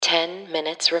10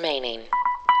 minutes remaining.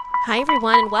 Hi,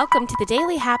 everyone, and welcome to the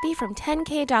Daily Happy from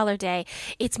 10K Dollar Day.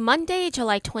 It's Monday,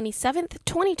 July 27th,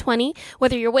 2020.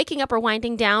 Whether you're waking up or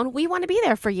winding down, we want to be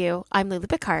there for you. I'm Lulu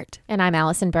Picard. And I'm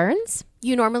Allison Burns.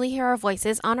 You normally hear our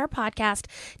voices on our podcast,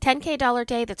 10K Dollar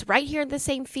Day, that's right here in the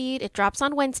same feed. It drops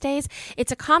on Wednesdays.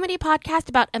 It's a comedy podcast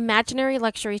about imaginary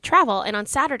luxury travel, and on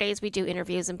Saturdays we do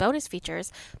interviews and bonus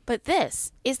features. But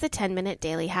this is the 10-minute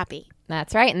Daily Happy.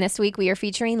 That's right. And this week we are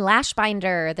featuring Lash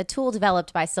Binder, the tool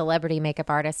developed by celebrity makeup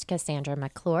artist Cassandra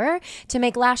McClure to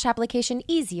make lash application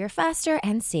easier, faster,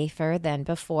 and safer than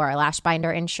before. Lash Binder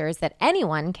ensures that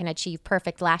anyone can achieve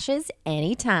perfect lashes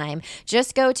anytime.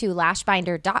 Just go to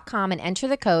lashbinder.com and enter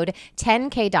the code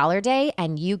 10K Dollar Day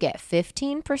and you get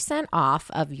 15% off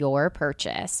of your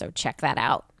purchase. So check that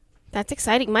out. That's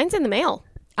exciting. Mine's in the mail.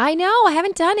 I know. I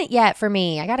haven't done it yet for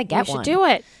me. I got to get one. You should do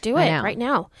it. Do it right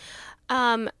now.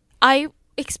 I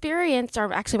experienced,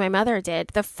 or actually my mother did,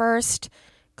 the first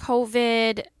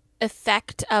COVID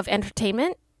effect of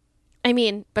entertainment. I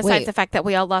mean, besides the fact that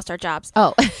we all lost our jobs.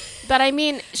 Oh. But I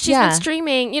mean, she's been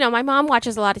streaming. You know, my mom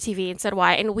watches a lot of TV, and so do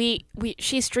I. And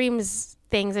she streams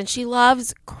things, and she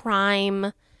loves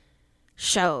crime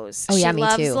shows. Oh, yeah, she me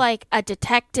loves too. like a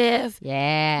detective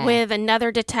with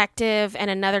another detective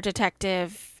and another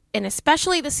detective, and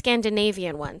especially the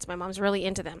Scandinavian ones. My mom's really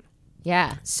into them.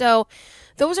 Yeah. So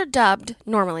those are dubbed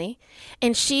normally.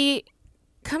 And she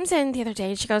comes in the other day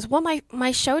and she goes, well,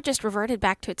 my show just reverted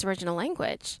back to its original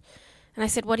language. And I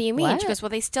said, what do you mean? What? She goes, well,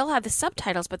 they still have the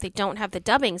subtitles, but they don't have the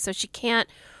dubbing. So she can't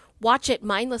watch it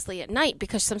mindlessly at night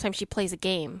because sometimes she plays a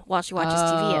game while she watches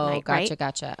TV at night, right?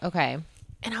 Gotcha. Okay.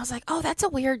 And I was like, oh, that's a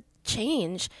weird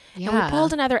change. Yeah. And we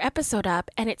pulled another episode up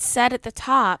and it said at the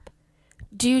top,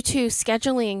 due to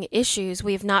scheduling issues,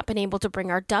 we have not been able to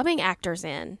bring our dubbing actors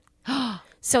in.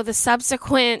 So the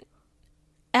subsequent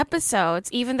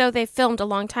episodes, even though they filmed a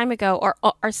long time ago,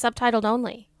 are subtitled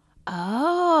only.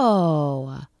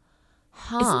 Oh.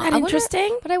 Huh. Isn't that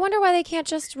interesting? I wonder why they can't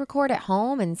just record at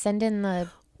home and send in the...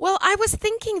 Well, I was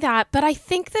thinking that, but I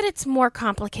think that it's more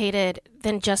complicated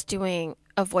than just doing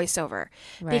a voiceover.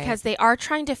 Right. Because they are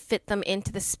trying to fit them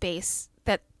into the space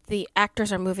that the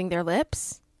actors are moving their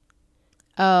lips.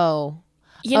 Oh.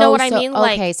 You know what I mean?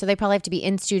 Okay, so they probably have to be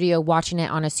in studio watching it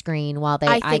on a screen while they...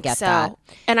 I get so. That.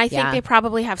 And I think they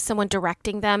probably have someone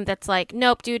directing them that's like,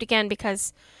 nope, do it again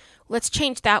because let's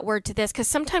change that word to this. Because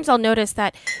sometimes I'll notice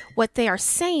that what they are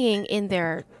saying in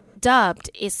their dubbed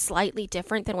is slightly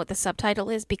different than what the subtitle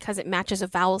is because it matches a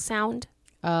vowel sound.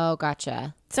 Oh,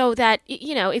 gotcha. So that,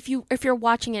 you know, if you're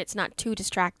watching it, it's not too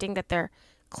distracting that they're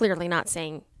clearly not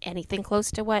saying anything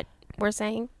close to what we're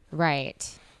saying. Right.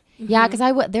 Mm-hmm. Yeah, because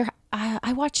I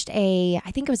watched I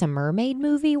think it was a mermaid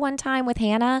movie one time with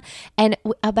Hannah, and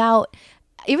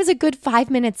it was a good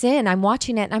 5 minutes in, I'm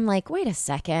watching it and I'm like, wait a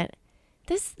second,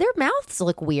 their mouths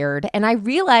look weird. And I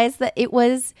realized that it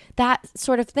was that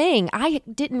sort of thing. I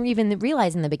didn't even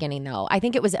realize in the beginning though. I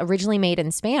think it was originally made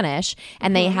in Spanish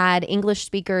and they had English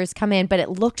speakers come in, but it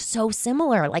looked so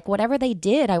similar. Like whatever they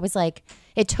did, I was like,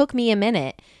 it took me a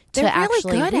minute to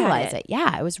actually realize it.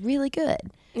 Yeah, it was really good.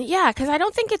 Yeah, because I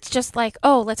don't think it's just like,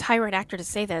 oh, let's hire an actor to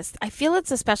say this. I feel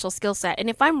it's a special skill set. And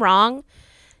if I'm wrong,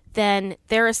 then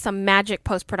there is some magic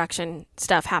post-production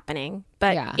stuff happening.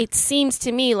 But it seems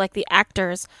to me like the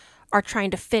actors are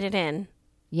trying to fit it in.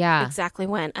 Yeah. Exactly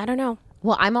when. I don't know.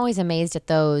 Well, I'm always amazed at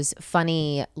those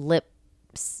funny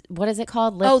what is it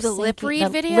called? The lip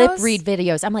read videos? Lip read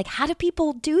videos. I'm like, how do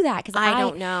people do that? Because I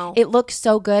don't know. It looks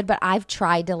so good, but I've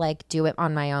tried to like do it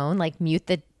on my own, like mute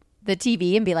the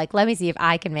TV and be like, let me see if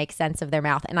I can make sense of their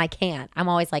mouth. And I can't. I'm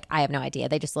always like, I have no idea.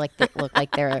 They just look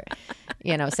like they're,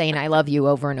 saying I love you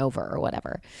over and over or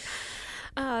whatever.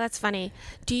 Oh, that's funny.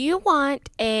 Do you want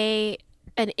an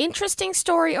interesting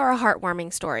story or a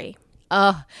heartwarming story?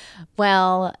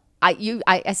 Well,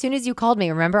 I as soon as you called me,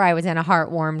 remember I was in a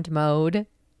heartwarmed mode.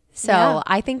 So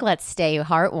I think let's stay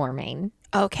heartwarming.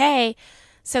 Okay.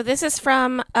 So this is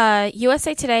from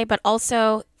USA Today, but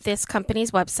also this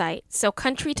company's website. So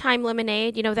Country Time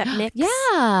Lemonade, you know that mix?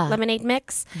 Yeah. Lemonade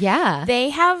mix? Yeah. They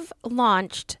have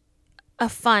launched a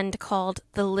fund called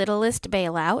the Littlest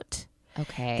Bailout.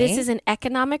 Okay. This is an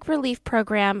economic relief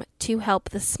program to help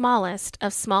the smallest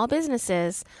of small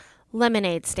businesses,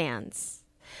 lemonade stands.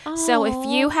 So if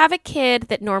you have a kid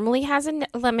that normally has a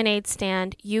lemonade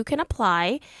stand, you can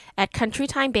apply at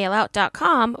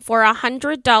countrytimebailout.com for a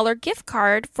 $100 gift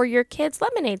card for your kid's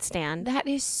lemonade stand. That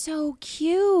is so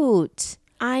cute.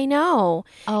 I know.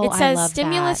 Oh, it says I love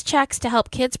stimulus checks to help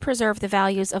kids preserve the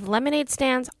values of lemonade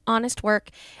stands, honest work,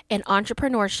 and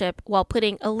entrepreneurship while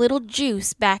putting a little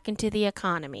juice back into the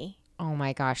economy. Oh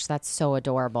my gosh, that's so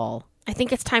adorable. I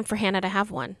think it's time for Hannah to have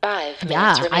one. 5 minutes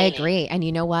Yeah, remaining. I agree. And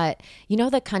you know what? You know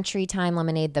the Country Time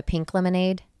lemonade, the pink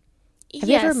lemonade? Have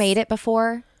you ever Yes. made it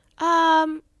before?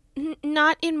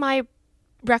 Not in my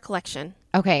recollection.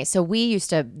 Okay, so we used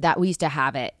to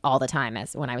have it all the time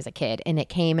as when I was a kid, and it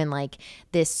came in like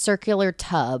this circular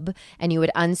tub, and you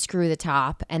would unscrew the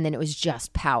top, and then it was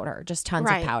just powder, just tons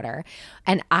Right. of powder.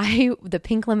 And the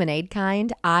pink lemonade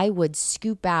kind, I would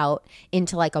scoop out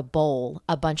into like a bowl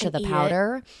a bunch of the eat it.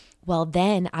 powder. Well,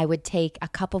 then I would take a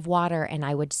cup of water and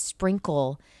I would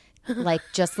sprinkle like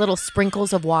just little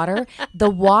sprinkles of water. The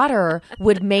water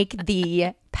would make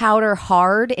the powder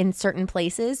hard in certain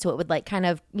places, so it would like kind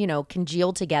of,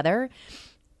 congeal together.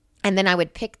 And then I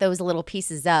would pick those little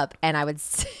pieces up and I would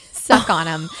suck on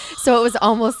them. So it was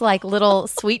almost like little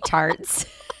sweet tarts.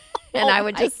 And I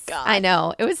would I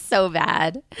know, it was so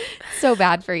bad. So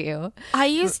bad for you. I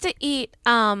used to eat,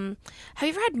 have you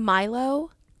ever had Milo?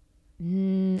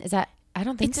 Is that, I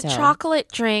don't think It's so. a chocolate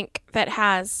drink that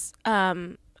has,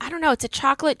 I don't know, it's a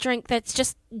chocolate drink that's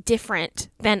just different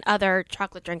than other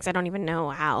chocolate drinks. I don't even know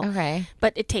how. Okay.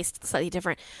 But it tastes slightly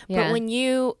different. Yeah. But when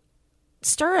you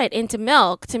stir it into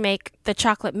milk to make the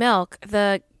chocolate milk,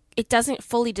 it doesn't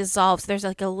fully dissolve. So there's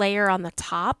like a layer on the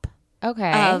top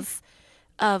Okay.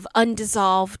 of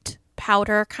undissolved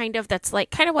powder, kind of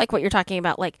like what you're talking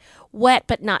about, like wet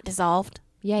but not dissolved.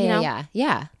 Yeah, you know?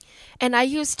 yeah. And I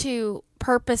used to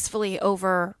purposefully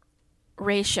over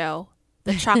ratio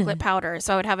the chocolate powder,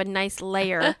 so I would have a nice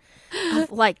layer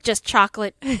of like just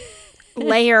chocolate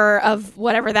layer of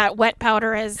whatever that wet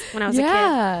powder is when I was a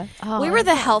kid. Oh, We were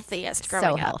the healthiest growing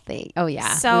so up. healthy. Oh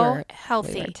yeah. So we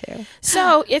healthy. were too.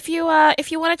 So if you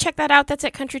want to check that out, that's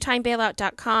at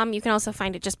countrytimebailout.com. You can also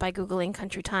find it just by Googling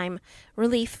Country Time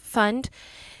Relief Fund.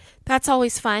 That's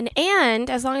always fun. And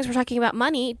as long as we're talking about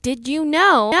money, did you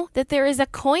know that there is a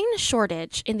coin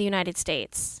shortage in the United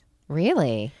States?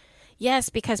 Really? Yes,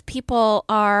 because people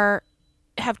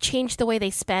have changed the way they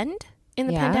spend in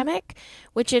the Yeah. pandemic,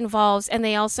 which involves, and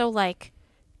they also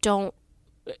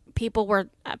people were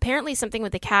apparently something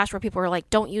with the cash where people were like,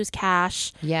 don't use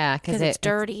cash Yeah, because it's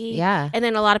dirty. yeah. And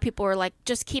then a lot of people were like,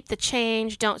 just keep the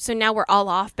change. So now we're all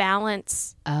off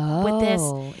balance. Oh, this.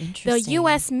 interesting. The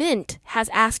U.S. Mint has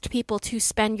asked people to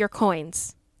spend your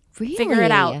coins. Really? Figure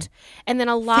it out. And then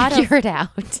Figure it out.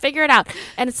 figure it out.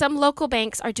 And some local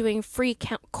banks are doing free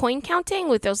coin counting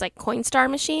with those like Coinstar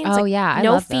machines. Oh, like, yeah. I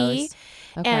no love fee. those.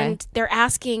 Okay. And they're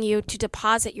asking you to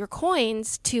deposit your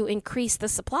coins to increase the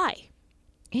supply.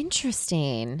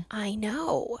 Interesting. I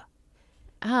know.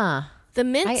 Ah. The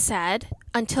Mint said,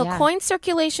 until Yeah. coin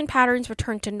circulation patterns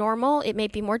return to normal, it may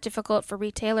be more difficult for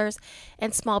retailers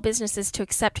and small businesses to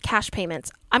accept cash payments.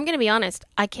 I'm going to be honest,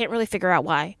 I can't really figure out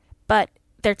why, but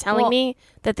they're telling me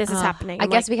that this is happening. I I'm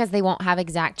guess like, because they won't have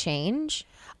exact change.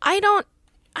 I don't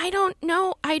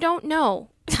know.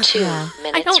 2 I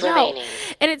minutes don't know. remaining.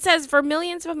 And it says for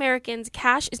millions of Americans,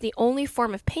 cash is the only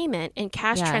form of payment, and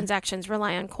cash Yeah. transactions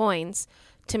rely on coins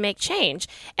to make change.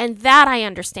 And that I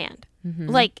understand. Mm-hmm.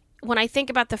 Like when I think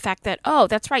about the fact that, oh,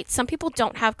 that's right, some people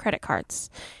don't have credit cards.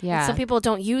 Yeah. And some people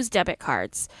don't use debit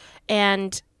cards.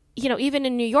 And, even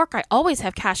in New York, I always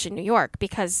have cash in New York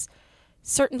because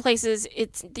certain places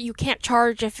you can't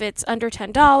charge if it's under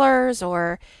 $10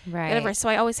 or Right. whatever. So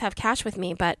I always have cash with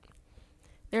me, but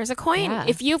there's a coin. Yeah.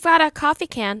 If you've got a coffee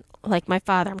can, like my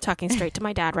father, I'm talking straight to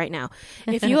my dad right now.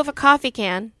 If you have a coffee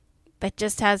can that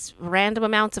just has random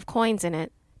amounts of coins in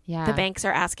it, Yeah. the banks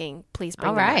are asking, please bring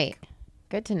All them right. back.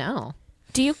 Good to know.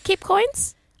 Do you keep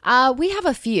coins? We have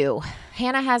a few.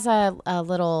 Hannah has a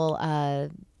little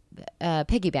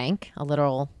piggy bank, a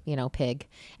little, pig.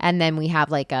 And then we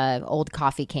have like a old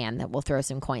coffee can that we'll throw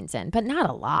some coins in, but not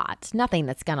a lot. Nothing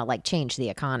that's going to like change the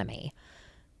economy.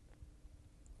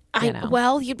 know.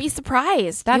 Well, you'd be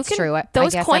surprised. That's You can- true. I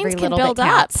Those guess coins every can little build bit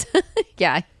up. counts.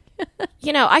 Yeah.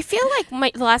 I feel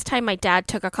like the last time my dad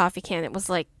took a coffee can, it was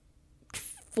like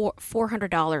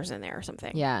 $400 in there or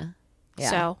something. Yeah. Yeah.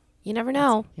 So you never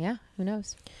know. Yeah. Who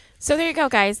knows? So there you go,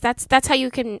 guys. That's how you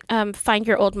can find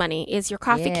your old money is your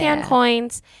coffee can Yeah.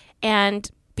 coins and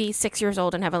be 6 years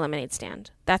old and have a lemonade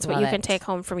stand. That's what Love you can it. take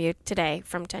home from you today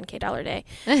from $10K Day.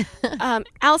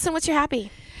 Allison, what's your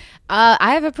happy?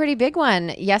 I have a pretty big one.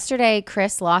 Yesterday,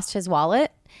 Chris lost his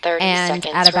wallet. 30 And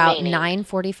seconds at about remaining.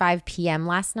 9:45 p.m.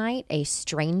 last night, a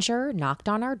stranger knocked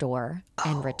on our door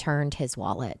and returned his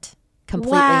wallet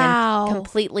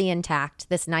completely intact.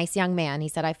 This nice young man. He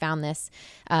said, I found this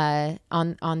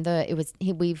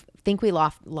we think we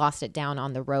lost it down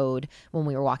on the road when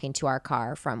we were walking to our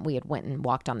car we had went and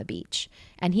walked on the beach,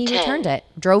 and he returned it,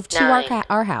 drove to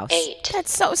our house. 8.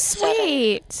 That's so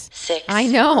sweet. 6. I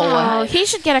know. Oh, he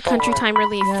should get a Country Time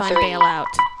Relief Fund 3, bailout.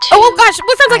 2, Oh gosh,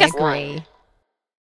 what sounds like I a agree.